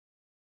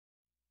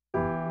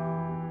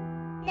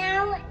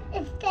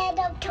instead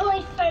of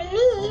toys for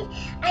me,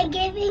 I'm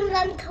giving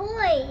them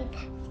toys.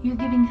 You're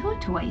giving who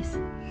toys?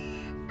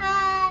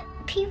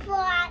 People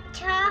at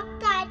CHOP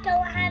that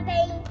don't have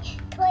any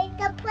toys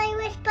to play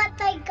with, but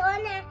they're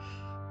gonna.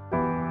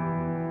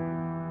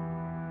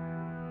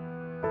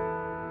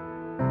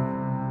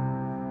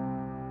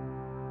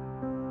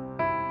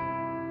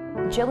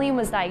 Jillian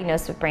was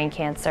diagnosed with brain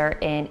cancer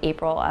in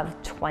April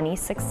of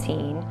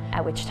 2016,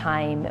 at which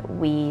time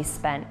we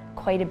spent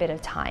quite a bit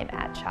of time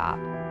at CHOP.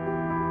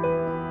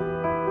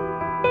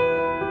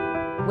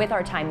 With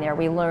our time there,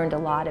 we learned a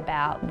lot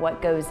about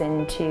what goes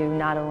into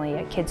not only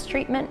a kid's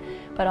treatment,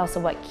 but also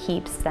what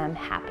keeps them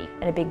happy.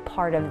 And a big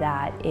part of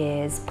that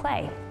is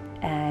play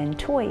and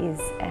toys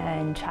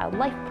and child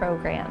life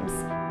programs.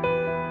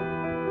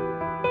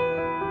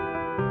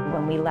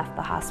 When we left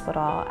the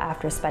hospital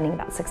after spending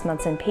about 6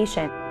 months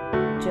inpatient,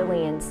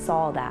 Jillian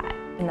saw that,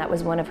 and that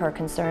was one of her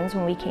concerns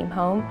when we came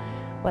home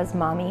was,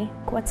 Mommy,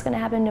 what's going to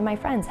happen to my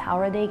friends? How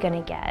are they going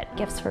to get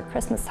gifts for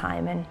Christmas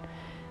time? And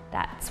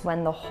that's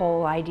when the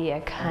whole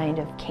idea kind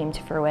of came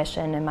to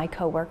fruition, and my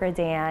coworker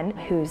Dan,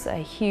 who's a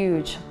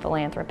huge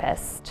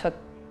philanthropist, took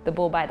the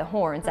bull by the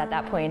horns at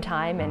that point in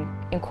time and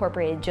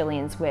incorporated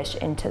Jillian's wish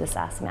into the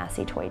Sassy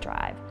Massey toy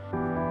drive.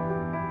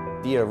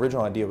 The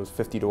original idea was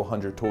 50 to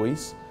 100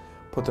 toys,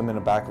 put them in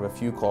the back of a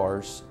few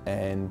cars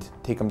and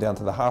take them down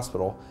to the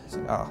hospital. He's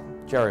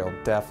like, Jerry will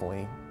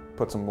definitely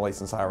put some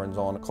lights and sirens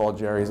on. Called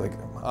Jerry, he's like,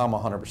 I'm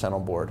 100%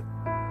 on board.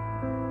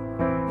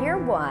 Year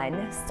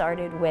one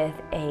started with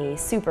a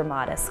super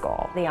modest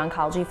goal. The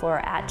oncology floor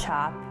at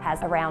CHOP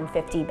has around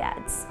 50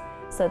 beds.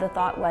 So the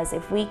thought was,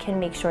 if we can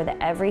make sure that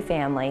every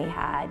family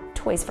had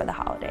toys for the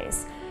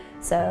holidays.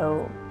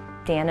 So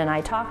Dan and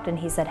I talked, and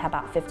he said, how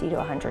about 50 to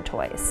 100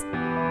 toys?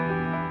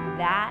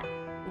 That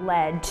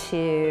led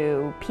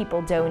to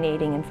people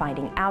donating and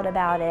finding out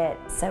about it.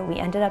 So we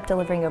ended up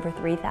delivering over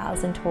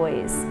 3,000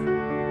 toys.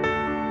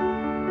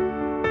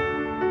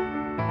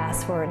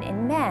 Fast forward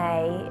in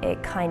May,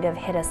 it kind of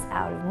hit us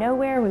out of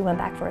nowhere. We went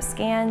back for a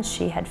scan.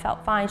 She had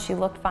felt fine, she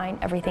looked fine,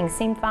 everything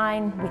seemed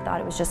fine. We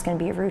thought it was just going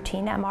to be a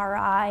routine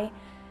MRI.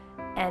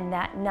 And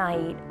that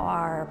night,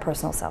 our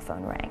personal cell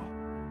phone rang.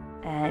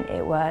 And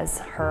it was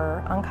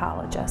her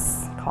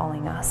oncologist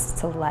calling us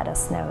to let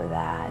us know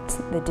that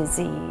the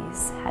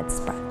disease had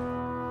spread.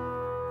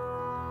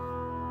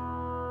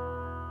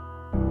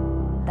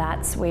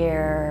 That's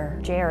where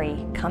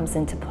Jerry comes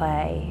into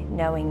play,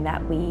 knowing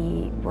that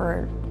we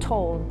were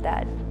told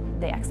that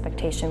the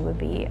expectation would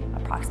be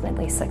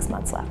approximately 6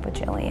 months left with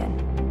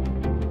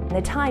Jillian.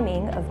 The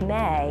timing of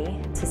May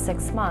to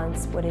 6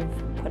 months would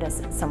have put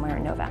us somewhere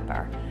in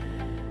November.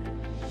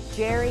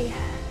 Jerry,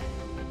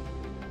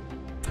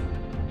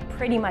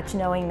 pretty much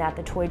knowing that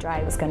the toy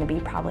drive was going to be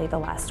probably the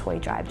last toy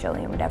drive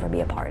Jillian would ever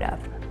be a part of,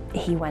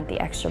 he went the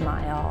extra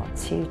mile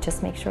to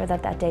just make sure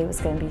that that day was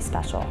going to be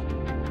special.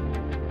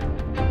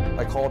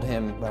 I called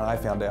him when I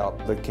found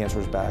out the cancer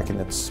was back, and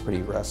it's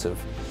pretty aggressive.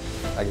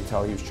 I could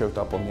tell he was choked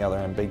up on the other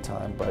end big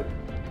time, but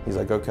he's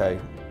like, okay,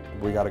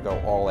 we got to go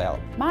all out.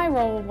 My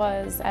role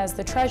was, as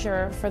the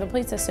treasurer for the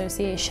Police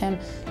Association,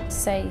 to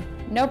say,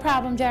 no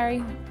problem,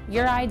 Jerry,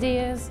 your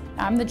ideas,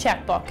 I'm the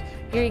checkbook.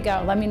 Here you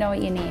go, let me know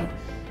what you need.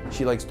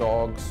 She likes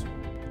dogs.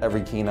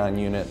 Every canine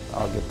unit,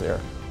 I'll get there.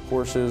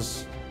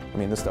 Horses, I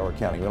mean, this is Delaware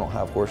County. We don't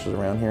have horses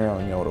around here. I don't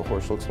even know what a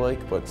horse looks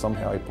like, but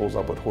somehow he pulls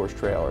up with horse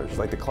trailers,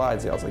 like the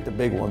Clydesdales, like the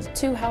big ones.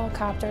 2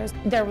 helicopters.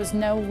 There was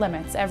no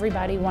limits.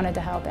 Everybody wanted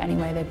to help any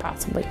way they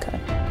possibly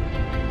could.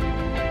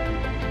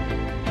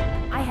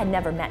 I had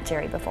never met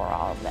Jerry before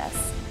all of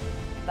this,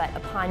 but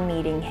upon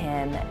meeting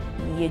him,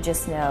 you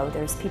just know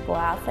there's people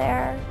out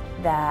there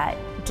that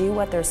do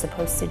what they're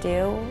supposed to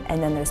do,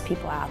 and then there's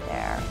people out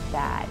there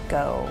that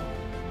go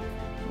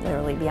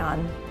literally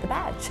beyond the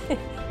badge.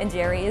 And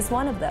Jerry is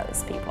one of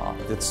those people.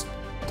 It's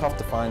tough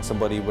to find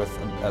somebody with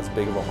as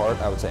big of a heart.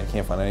 I would say I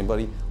can't find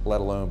anybody, let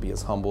alone be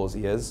as humble as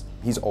he is.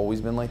 He's always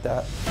been like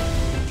that.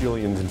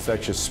 Jillian's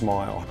infectious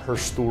smile, her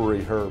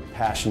story, her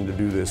passion to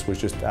do this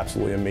was just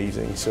absolutely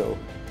amazing. So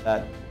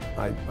that,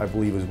 I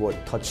believe, is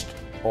what touched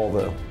all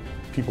the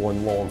people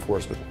in law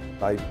enforcement.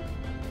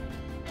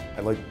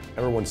 Like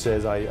everyone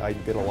says, I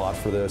did a lot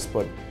for this,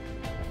 but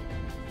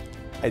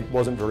it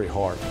wasn't very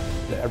hard.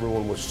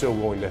 Everyone was so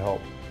willing to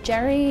help.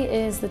 Jerry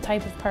is the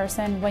type of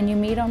person, when you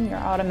meet him, you're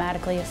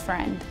automatically a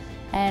friend.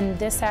 And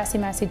this Sassy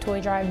Massey toy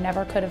drive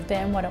never could have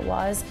been what it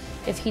was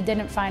if he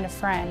didn't find a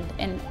friend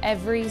in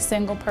every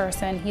single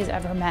person he's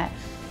ever met.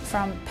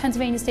 From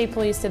Pennsylvania State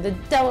Police to the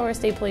Delaware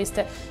State Police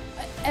to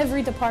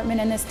every department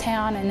in this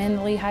town and in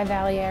the Lehigh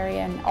Valley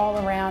area and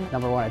all around.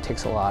 Number one, it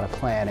takes a lot of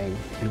planning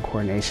and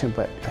coordination,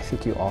 but I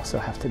think you also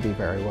have to be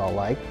very well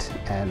liked,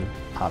 and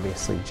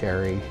obviously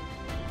Jerry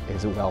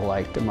is well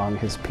liked among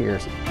his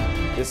peers.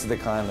 This is the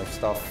kind of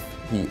stuff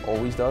he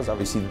always does.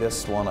 Obviously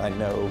this one I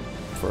know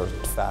for a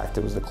fact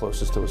it was the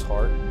closest to his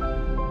heart.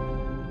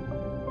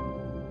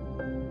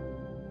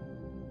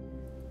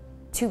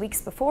 2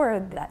 weeks before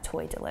that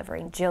toy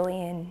delivery,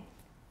 Jillian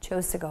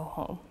chose to go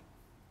home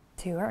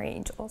to her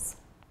angels.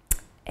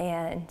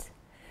 And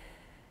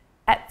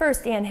at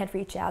first, Dan had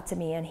reached out to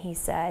me and he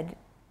said,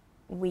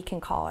 we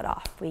can call it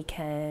off.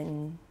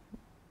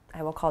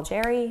 I will call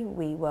Jerry.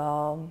 We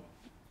will,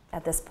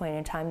 at this point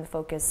in time, the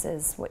focus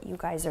is what you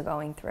guys are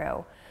going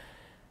through.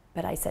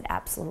 But I said,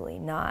 absolutely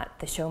not.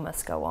 The show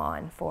must go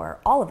on for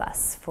all of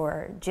us,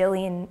 for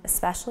Jillian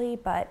especially,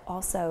 but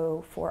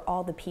also for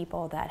all the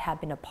people that have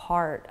been a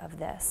part of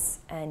this,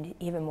 and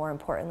even more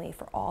importantly,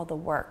 for all the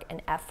work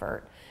and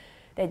effort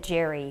that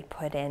Jerry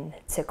put in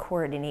to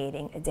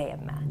coordinating a day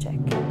of magic.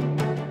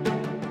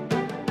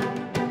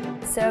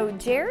 So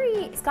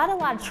Jerry's got a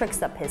lot of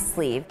tricks up his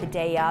sleeve. The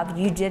day of,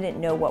 you didn't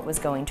know what was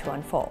going to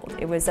unfold.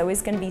 It was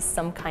always going to be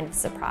some kind of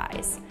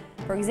surprise.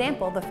 For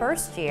example, the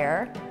first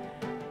year,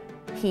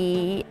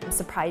 he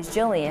surprised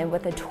Jillian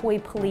with a toy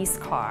police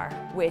car,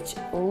 which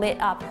lit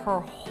up her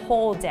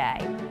whole day.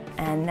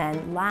 And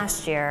then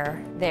last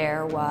year,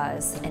 there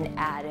was an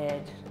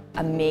added,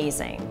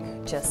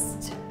 amazing,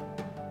 just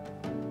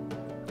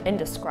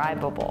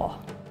indescribable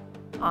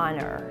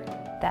honor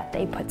that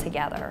they put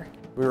together.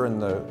 We were in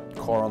the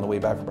car on the way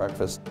back from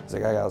breakfast. He's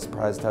like, I got a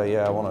surprise to tell you.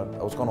 I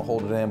was going to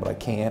hold it in, but I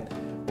can't.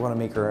 We're going to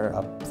make her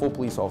a full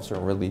police officer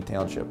in Ridley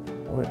Township.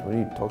 What are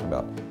you talking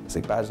about? It's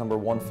like badge number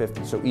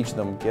 150, so each of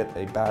them get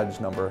a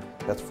badge number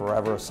that's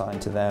forever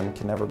assigned to them,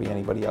 can never be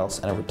anybody else,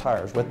 and it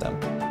retires with them.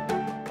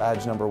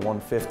 Badge number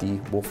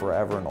 150 will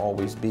forever and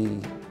always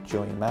be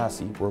Jillian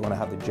Massey. We're going to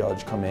have the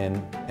judge come in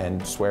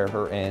and swear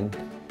her in.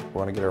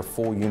 We're going to get her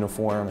full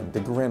uniform, and the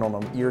grin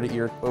on him, ear to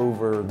ear,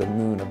 over the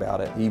moon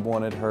about it. He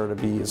wanted her to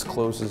be as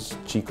close as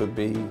she could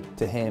be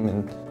to him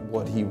and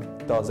what he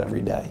does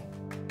every day.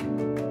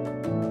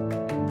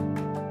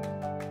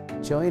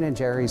 Jillian and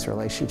Jerry's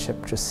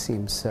relationship just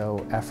seems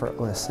so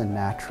effortless and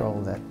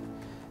natural that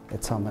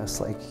it's almost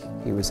like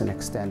he was an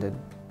extended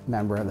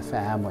member of the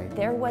family.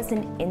 There was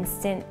an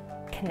instant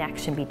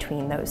connection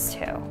between those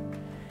two.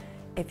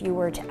 If you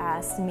were to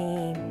ask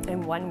me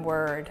in one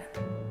word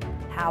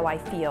how I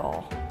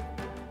feel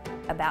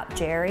about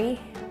Jerry,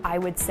 I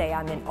would say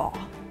I'm in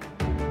awe.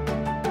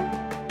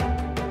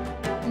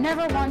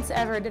 Never once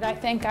ever did I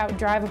think I would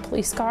drive a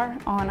police car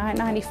on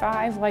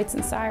I-95, lights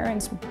and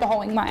sirens,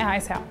 bawling my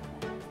eyes out.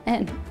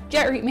 And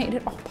Jerry made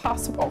it all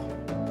possible.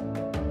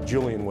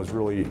 Jillian was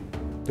really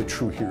the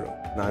true hero.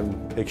 And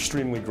I'm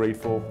extremely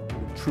grateful,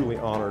 truly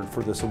honored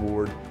for this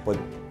award, but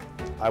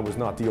I was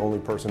not the only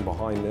person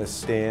behind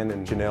this. Dan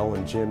and Janelle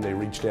and Jim, they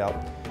reached out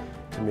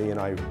to me and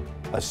I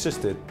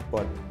assisted,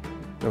 but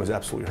it was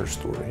absolutely her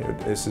story.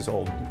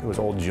 It was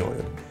all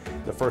Jillian.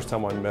 The first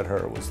time I met her,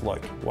 it was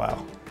like,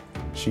 wow,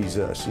 she's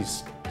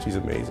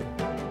amazing.